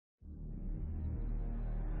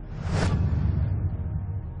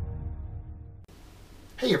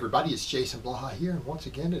Hey everybody, it's Jason Blaha here, and once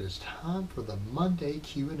again it is time for the Monday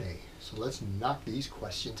Q&A. So let's knock these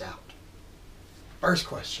questions out. First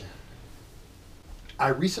question. I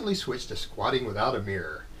recently switched to squatting without a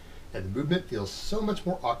mirror, and the movement feels so much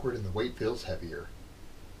more awkward and the weight feels heavier.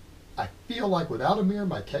 I feel like without a mirror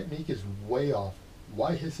my technique is way off.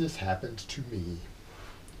 Why has this happened to me?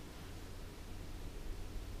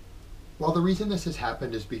 Well, the reason this has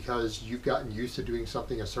happened is because you've gotten used to doing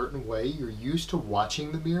something a certain way. You're used to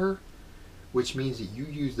watching the mirror, which means that you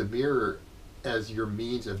use the mirror as your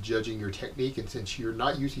means of judging your technique. And since you're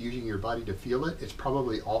not used to using your body to feel it, it's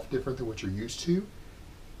probably off different than what you're used to.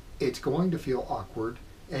 It's going to feel awkward.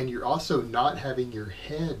 And you're also not having your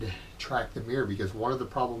head track the mirror, because one of the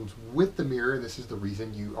problems with the mirror, and this is the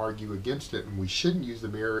reason you argue against it and we shouldn't use the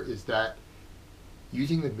mirror, is that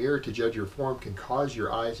using the mirror to judge your form can cause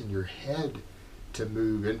your eyes and your head to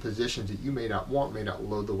move in positions that you may not want, may not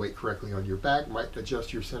load the weight correctly on your back, might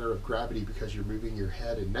adjust your center of gravity because you're moving your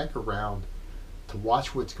head and neck around to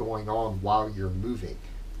watch what's going on while you're moving.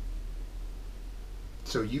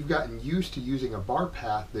 So you've gotten used to using a bar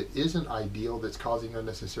path that isn't ideal, that's causing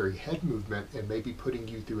unnecessary head movement and maybe putting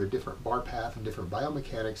you through a different bar path and different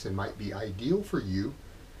biomechanics than might be ideal for you,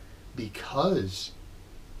 because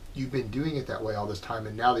you've been doing it that way all this time,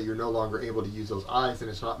 and now that you're no longer able to use those eyes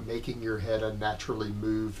and it's not making your head unnaturally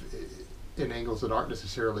move in angles that aren't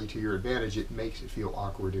necessarily to your advantage, it makes it feel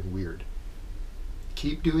awkward and weird.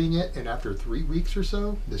 Keep doing it, and after 3 weeks or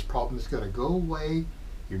so, this problem is going to go away.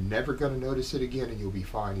 You're never going to notice it again, and you'll be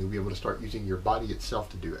fine. You'll be able to start using your body itself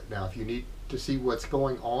to do it. Now, if you need to see what's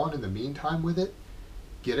going on in the meantime with it,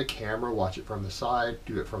 get a camera, watch it from the side,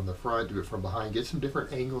 do it from the front, do it from behind, get some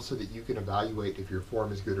different angles so that you can evaluate if your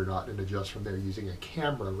form is good or not and adjust from there using a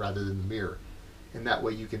camera rather than the mirror. And that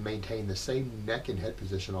way you can maintain the same neck and head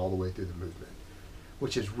position all the way through the movement,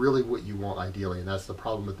 which is really what you want ideally. And that's the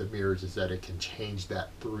problem with the mirrors, is that it can change that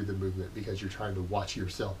through the movement because you're trying to watch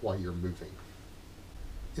yourself while you're moving.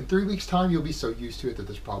 In 3 weeks' time, you'll be so used to it that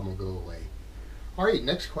this problem will go away. All right,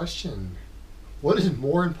 next question. What is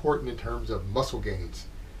more important in terms of muscle gains?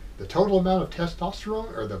 The total amount of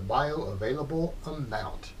testosterone or the bioavailable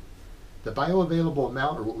amount? The bioavailable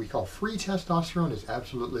amount, or what we call free testosterone, is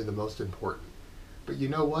absolutely the most important. But you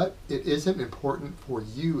know what? It isn't important for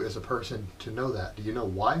you as a person to know that. Do you know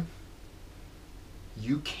why?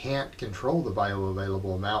 You can't control the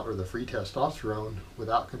bioavailable amount or the free testosterone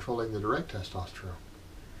without controlling the direct testosterone.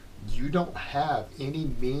 You don't have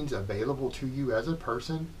any means available to you as a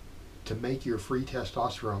person to make your free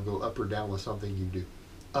testosterone go up or down with something you do,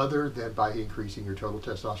 other than by increasing your total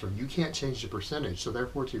testosterone. You can't change the percentage, so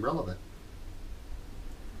therefore it's irrelevant.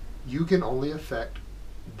 You can only affect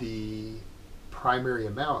the primary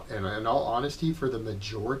amount, and in all honesty, for the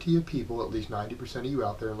majority of people, at least 90% of you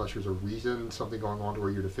out there, unless there's a reason, something going on to where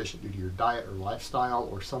you're deficient due to your diet or lifestyle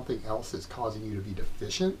or something else that's causing you to be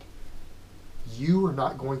deficient, you are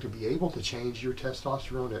not going to be able to change your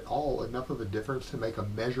testosterone at all enough of a difference to make a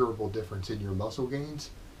measurable difference in your muscle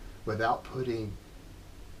gains without putting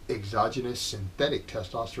exogenous synthetic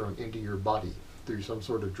testosterone into your body through some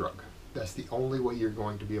sort of drug. That's the only way you're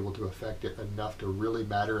going to be able to affect it enough to really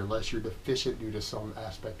matter, unless you're deficient due to some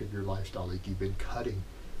aspect of your lifestyle. Like you've been cutting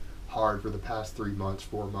hard for the past 3 months,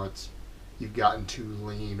 4 months, you've gotten too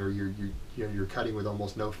lean, or you're cutting with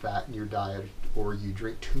almost no fat in your diet, or you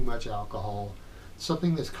drink too much alcohol,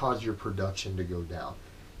 something that's caused your production to go down.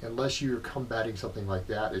 Unless you're combating something like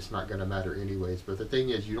that, it's not going to matter anyways. But the thing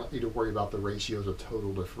is, you don't need to worry about the ratios of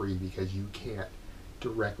total to free, because you can't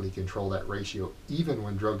directly control that ratio. Even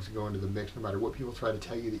when drugs go into the mix, no matter what people try to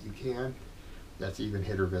tell you that you can, that's even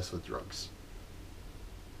hit or miss with drugs.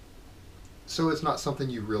 So it's not something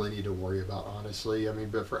you really need to worry about, honestly. I mean,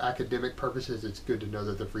 but for academic purposes, it's good to know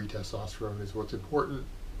that the free testosterone is what's important,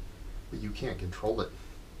 but you can't control it.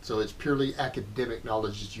 So it's purely academic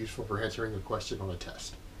knowledge that's useful for answering a question on a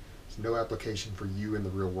test. It's no application for you in the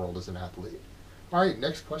real world as an athlete. All right,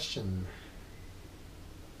 next question.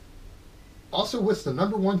 Also, what's the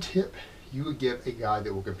 #1 tip you would give a guy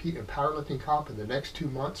that will compete in powerlifting comp in the next 2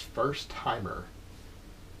 months, first timer?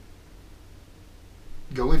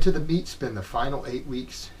 Go into the meet, spend the final 8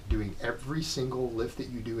 weeks doing every single lift that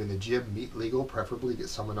you do in the gym meet legal. Preferably get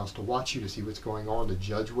someone else to watch you to see what's going on, to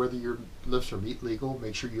judge whether your lifts are meet legal.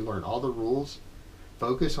 Make sure you learn all the rules.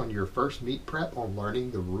 Focus on your first meet prep on learning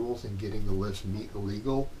the rules and getting the lifts meet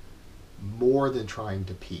legal more than trying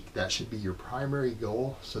to peak. That should be your primary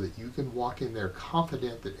goal, so that you can walk in there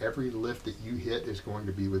confident that every lift that you hit is going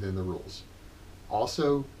to be within the rules.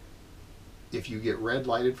 Also, if you get red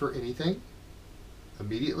lighted for anything,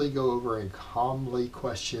 Immediately go over and calmly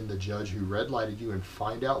question the judge who red lighted you and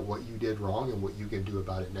find out what you did wrong and what you can do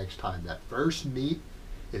about it next time. That first meet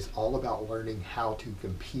is all about learning how to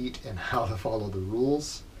compete and how to follow the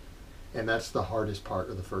rules. And that's the hardest part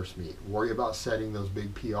of the first meet. Worry about setting those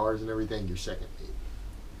big PRs and everything your second meet.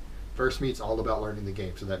 First meet's all about learning the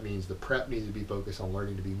game. So that means the prep needs to be focused on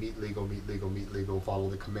learning to be meet legal, follow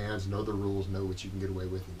the commands, know the rules, know what you can get away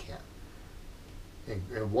with and can't.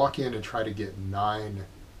 And walk in and try to get 9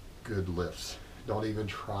 good lifts. Don't even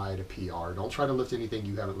try to PR. Don't try to lift anything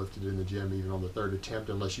you haven't lifted in the gym, even on the 3rd attempt,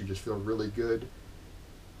 unless you just feel really good.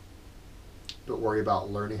 But worry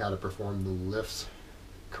about learning how to perform the lifts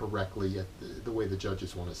correctly at the way the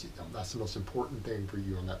judges want to see them. That's the most important thing for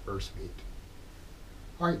you on that first meet.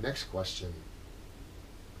 All right, next question.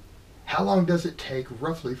 How long does it take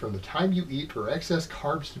roughly from the time you eat for excess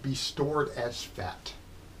carbs to be stored as fat?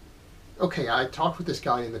 Okay, I talked with this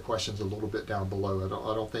guy in the questions a little bit down below.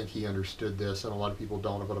 I don't think he understood this, and a lot of people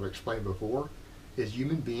don't. What I've explained before is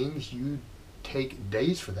human beings, you take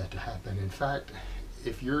days for that to happen. In fact,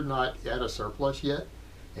 if you're not at a surplus yet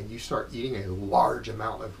and you start eating a large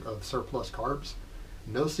amount of surplus carbs,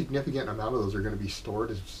 no significant amount of those are going to be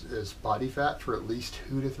stored as body fat for at least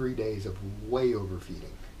 2 to 3 days of way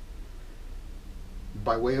overfeeding.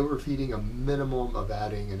 By way overfeeding, a minimum of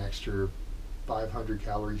adding an extra 500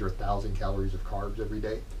 calories or 1,000 calories of carbs every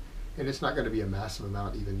day. And it's not going to be a massive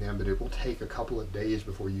amount even then, but it will take a couple of days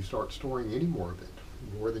before you start storing any more of it.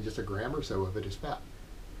 More than just a gram or so of it is fat.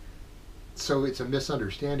 So it's a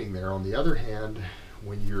misunderstanding there. On the other hand,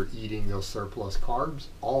 when you're eating those surplus carbs,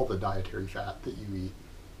 all the dietary fat that you eat,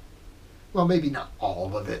 well, maybe not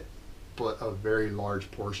all of it, but a very large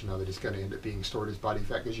portion of it is going to end up being stored as body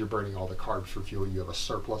fat because you're burning all the carbs for fuel. You have a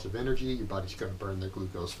surplus of energy, your body's going to burn the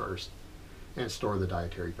glucose first and store the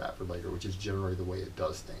dietary fat for later, which is generally the way it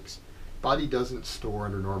does things. Body doesn't store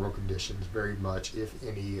under normal conditions very much, if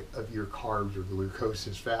any, of your carbs or glucose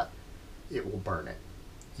is fat. It will burn it.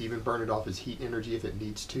 Even burn it off as heat energy if it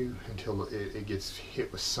needs to, until it gets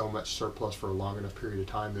hit with so much surplus for a long enough period of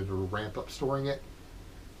time that it'll ramp up storing it.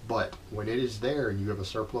 But when it is there and you have a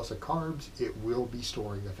surplus of carbs, it will be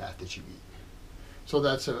storing the fat that you eat. So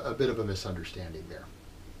that's a bit of a misunderstanding there.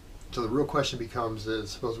 So the real question becomes,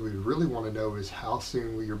 suppose we really want to know, is how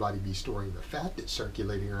soon will your body be storing the fat that's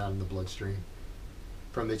circulating around in the bloodstream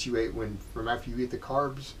from that you ate from after you eat the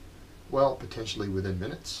carbs? Well, potentially within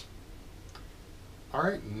minutes. All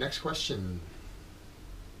right, next question.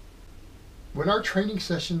 When are training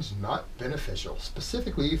sessions not beneficial?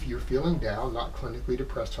 Specifically, if you're feeling down, not clinically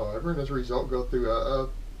depressed, however, and as a result go through a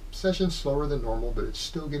session slower than normal, but it's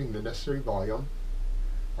still getting the necessary volume.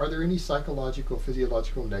 Are there any psychological,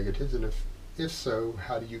 physiological negatives, and if so,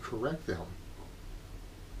 how do you correct them?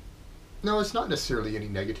 No, it's not necessarily any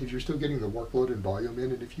negatives. You're still getting the workload and volume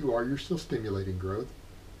in, and if you are, you're still stimulating growth.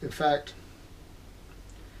 In fact,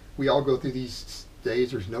 we all go through these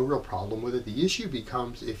days. There's no real problem with it. The issue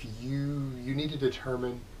becomes if you need to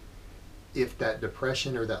determine if that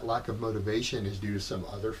depression or that lack of motivation is due to some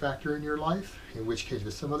other factor in your life, in which case, if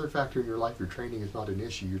it's some other factor in your life, your training is not an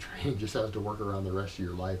issue. Your training just has to work around the rest of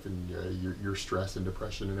your life and your stress and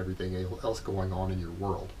depression and everything else going on in your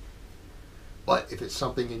world. But if it's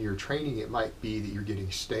something in your training, it might be that you're getting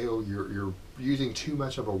stale, you're using too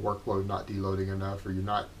much of a workload, not deloading enough, or you're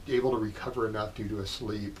not able to recover enough due to a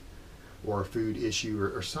sleep or a food issue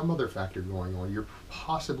or some other factor going on. You're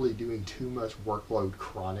possibly doing too much workload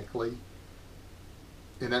chronically.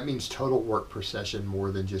 And that means total work per session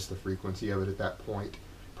more than just the frequency of it at that point.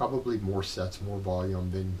 Probably more sets, more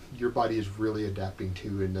volume than your body is really adapting to,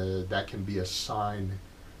 and that can be a sign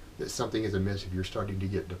that something is amiss. If you're starting to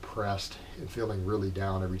get depressed and feeling really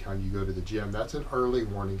down every time you go to the gym, that's an early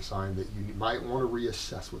warning sign that you might want to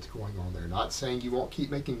reassess what's going on there. Not saying you won't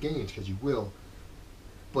keep making gains, because you will,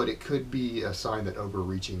 but it could be a sign that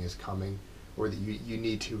overreaching is coming, or that you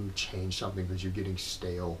need to change something because you're getting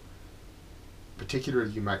stale. Particularly,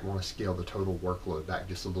 you might want to scale the total workload back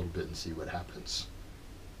just a little bit and see what happens.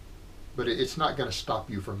 But it's not going to stop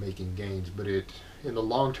you from making gains, but in the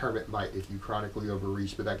long term it might if you chronically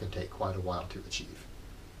overreach, but that can take quite a while to achieve.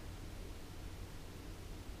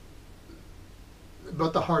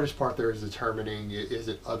 But the hardest part there is determining, is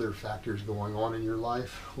it other factors going on in your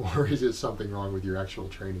life, or is it something wrong with your actual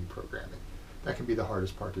training programming? That can be the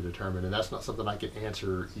hardest part to determine, and that's not something I can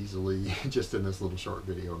answer easily just in this little short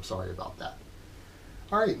video. I'm sorry about that.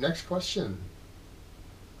 All right, next question.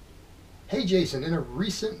 Hey Jason, in a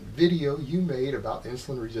recent video you made about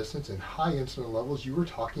insulin resistance and high insulin levels, you were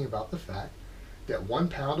talking about the fact that 1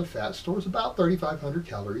 pound of fat stores about 3,500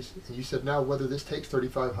 calories, and you said now whether this takes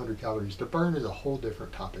 3,500 calories to burn is a whole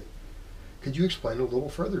different topic. Could you explain a little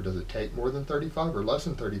further? Does it take more than 35 or less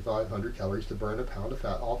than 3,500 calories to burn a pound of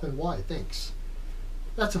fat off, and why? Thanks.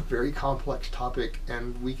 That's a very complex topic,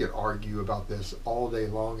 and we could argue about this all day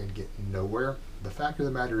long and get nowhere. The fact of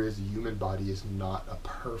the matter is the human body is not a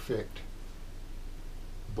perfect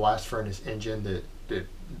blast furnace engine that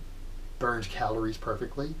burns calories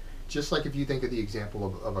perfectly. Just like if you think of the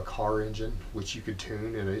example of a car engine, which you could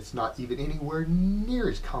tune, and it's not even anywhere near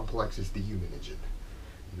as complex as the human engine.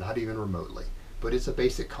 Not even remotely. But it's a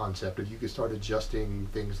basic concept. If you could start adjusting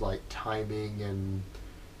things like timing and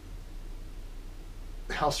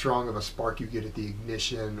how strong of a spark you get at the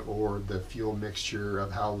ignition, or the fuel mixture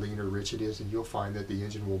of how lean or rich it is, and you'll find that the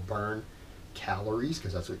engine will burn calories,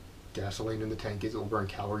 because that's what gasoline in the tank is. It will burn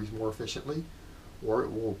calories more efficiently, or it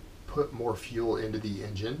will put more fuel into the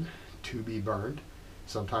engine to be burned.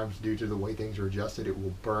 Sometimes due to the way things are adjusted, it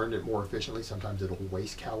will burn it more efficiently. Sometimes it'll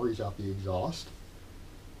waste calories out the exhaust.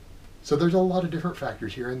 So there's a lot of different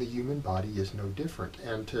factors here, and the human body is no different.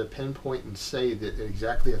 And to pinpoint and say that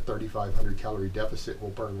exactly a 3,500 calorie deficit will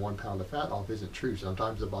burn 1 pound of fat off isn't true.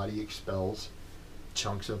 Sometimes the body expels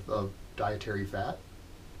chunks of dietary fat.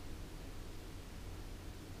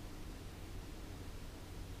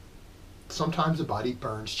 Sometimes the body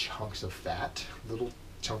burns chunks of fat, little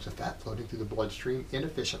chunks of fat floating through the bloodstream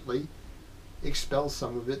inefficiently, expels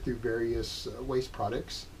some of it through various waste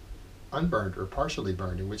products, unburned or partially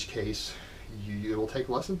burned, in which case it will take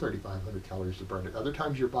less than 3,500 calories to burn it. Other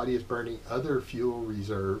times your body is burning other fuel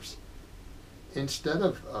reserves instead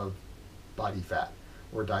of body fat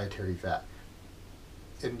or dietary fat.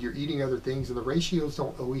 And you're eating other things, and the ratios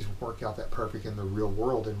don't always work out that perfect in the real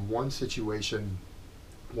world. In one situation,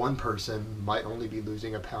 one person might only be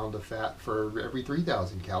losing a pound of fat for every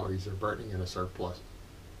 3,000 calories they're burning in a surplus.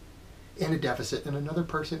 In a deficit, and another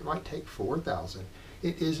person might take 4,000.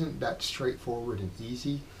 It isn't that straightforward and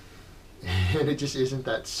easy, and it just isn't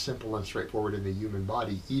that simple and straightforward in the human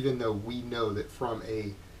body, even though we know that from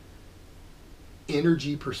a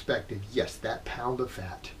energy perspective, yes, that pound of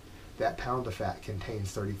fat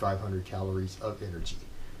contains 3,500 calories of energy.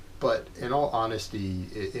 But in all honesty,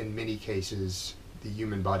 in many cases, the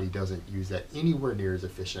human body doesn't use that anywhere near as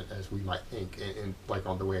efficient as we might think, and like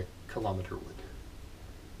on the way a kilometer would.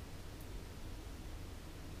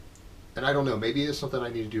 And I don't know, maybe it's something I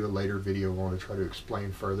need to do a later video on to try to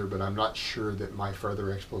explain further, but I'm not sure that my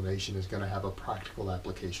further explanation is going to have a practical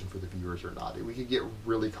application for the viewers or not. We could get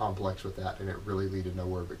really complex with that, and it really lead to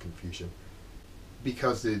nowhere but confusion.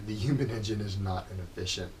 Because the human engine is not an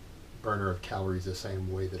efficient burner of calories the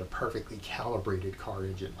same way that a perfectly calibrated car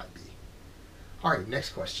engine might be. Alright, next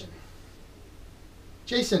question.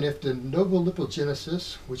 Jason, if de novo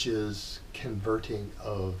lipogenesis, which is converting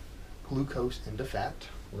of glucose into fat,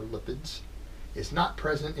 or lipids, is not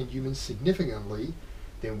present in humans significantly,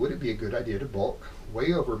 then would it be a good idea to bulk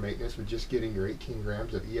way over maintenance with just getting your 18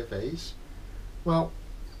 grams of EFAs? Well,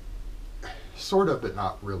 sort of, but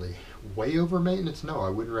not really. Way over maintenance? No, I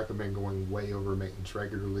wouldn't recommend going way over maintenance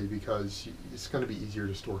regularly, because it's going to be easier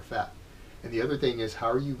to store fat. And the other thing is, how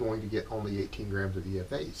are you going to get only 18 grams of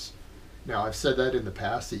EFAs? Now, I've said that in the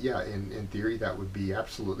past, that yeah, in theory, that would be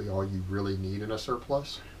absolutely all you really need in a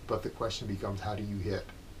surplus. But the question becomes, how do you hit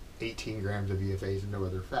 18 grams of EFAs and no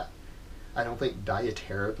other fat? I don't think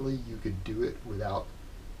dietarily you could do it without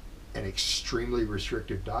an extremely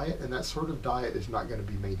restrictive diet, and that sort of diet is not going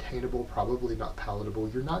to be maintainable, probably not palatable.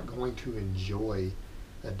 You're not going to enjoy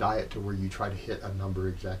a diet to where you try to hit a number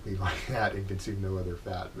exactly like that and consume no other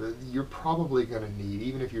fat. You're probably going to need,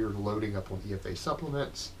 even if you're loading up on EFA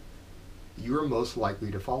supplements, you're most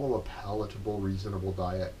likely to follow a palatable, reasonable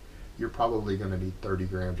diet. You're probably going to need 30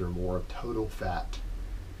 grams or more of total fat,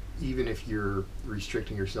 even if you're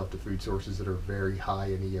restricting yourself to food sources that are very high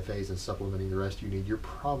in EFAs and supplementing the rest you need. You're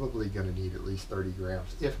probably going to need at least 30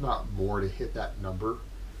 grams, if not more, to hit that number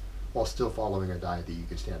while still following a diet that you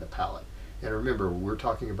can stand a palate. And remember, we're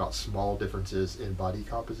talking about small differences in body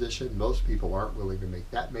composition. Most people aren't willing to make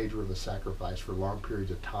that major of a sacrifice for long periods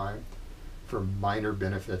of time for minor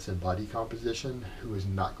benefits in body composition, who is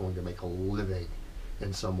not going to make a living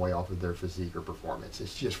in some way off of their physique or performance.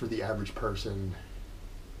 It's just, for the average person,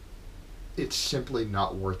 it's simply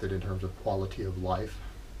not worth it in terms of quality of life.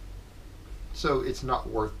 So it's not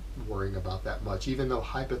worth worrying about that much, even though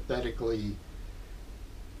hypothetically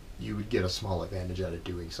you would get a small advantage out of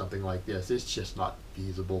doing something like this. It's just not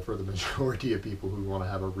feasible for the majority of people who want to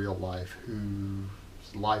have a real life, whose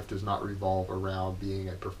life does not revolve around being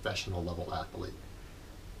a professional level athlete.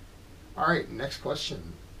 Alright, next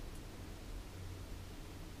question.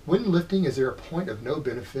 When lifting, is there a point of no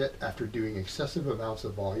benefit after doing excessive amounts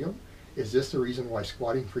of volume? Is this the reason why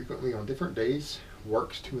squatting frequently on different days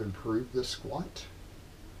works to improve the squat?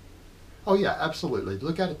 Oh yeah, absolutely.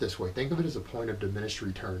 Look at it this way. Think of it as a point of diminished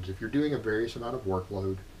returns. If you're doing a various amount of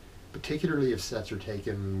workload, particularly if sets are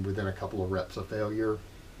taken within a couple of reps of failure,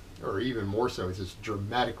 or even more so, it's just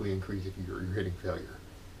dramatically increased if you're hitting failure.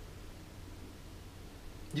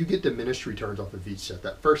 You get diminished returns off of each set.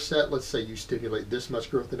 That first set, let's say you stimulate this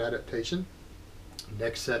much growth and adaptation.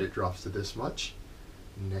 Next set, it drops to this much.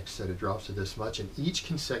 Next set, it drops to this much. And each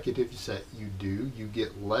consecutive set you do, you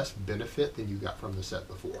get less benefit than you got from the set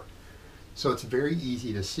before. So it's very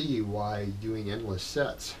easy to see why doing endless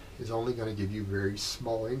sets is only going to give you very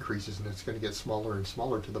small increases, and it's going to get smaller and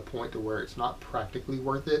smaller to the point to where it's not practically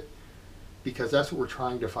worth it, because that's what we're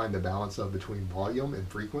trying to find the balance of between volume and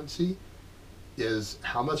frequency, is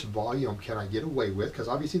how much volume can I get away with, because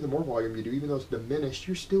obviously the more volume you do, even though it's diminished,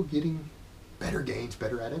 you're still getting better gains,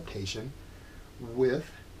 better adaptation, with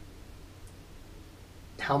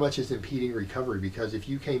how much is impeding recovery. Because if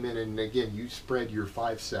you came in and again you spread your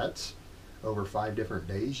 5 sets over 5 different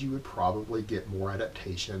days, you would probably get more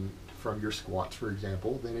adaptation from your squats, for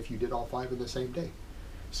example, than if you did all 5 in the same day.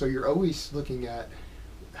 So you're always looking at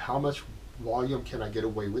how much volume can I get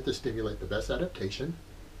away with to stimulate the best adaptation,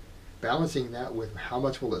 balancing that with how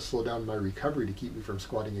much will it slow down my recovery to keep me from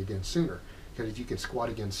squatting again sooner. Because if you can squat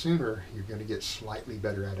again sooner, you're going to get slightly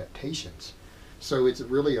better adaptations. So it's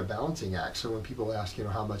really a balancing act. So when people ask,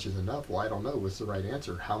 how much is enough? Well, I don't know. What's the right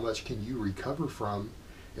answer? How much can you recover from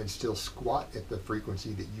and still squat at the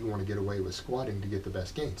frequency that you want to get away with squatting to get the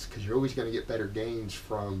best gains? Because you're always going to get better gains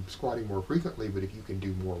from squatting more frequently, but if you can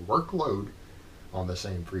do more workload on the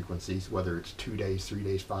same frequencies, whether it's 2 days, 3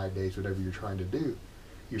 days, 5 days, whatever you're trying to do,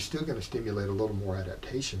 you're still going to stimulate a little more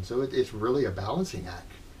adaptation. So it's really a balancing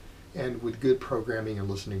act. And with good programming and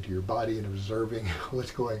listening to your body and observing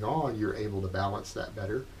what's going on, you're able to balance that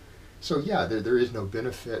better. So yeah, there is no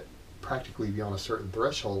benefit practically beyond a certain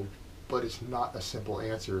threshold, but it's not a simple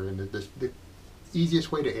answer. And the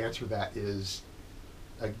easiest way to answer that is,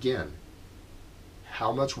 again,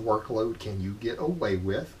 how much workload can you get away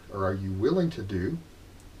with, or are you willing to do,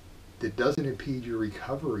 that doesn't impede your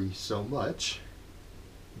recovery so much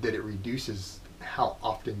that it reduces how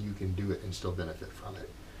often you can do it and still benefit from it.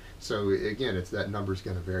 So again, it's that number's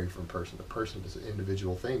going to vary from person to person. It's an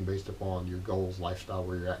individual thing based upon your goals, lifestyle,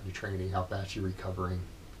 where you're at in your training, how fast you're recovering.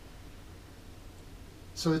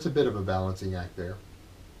 So it's a bit of a balancing act there.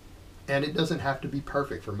 And it doesn't have to be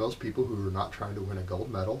perfect. For most people who are not trying to win a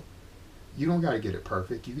gold medal, you don't got to get it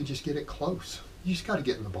perfect. You can just get it close. You just got to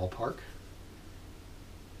get in the ballpark.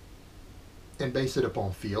 And base it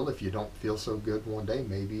upon feel. If you don't feel so good one day,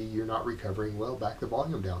 maybe you're not recovering well, back the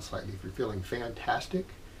volume down slightly. If you're feeling fantastic,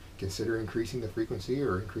 consider increasing the frequency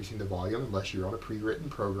or increasing the volume, unless you're on a pre-written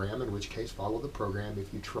program, in which case follow the program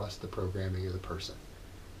if you trust the programming of the person.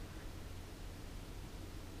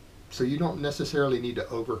 So you don't necessarily need to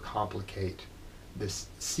overcomplicate this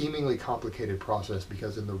seemingly complicated process,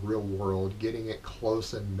 because in the real world, getting it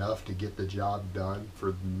close enough to get the job done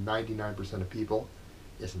for 99% of people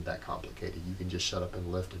isn't that complicated. You can just shut up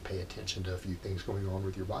and lift and pay attention to a few things going on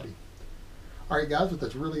with your body. Alright guys, but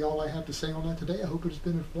that's really all I have to say on that today. I hope it's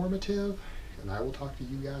been informative, and I will talk to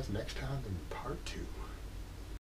you guys next time in part 2.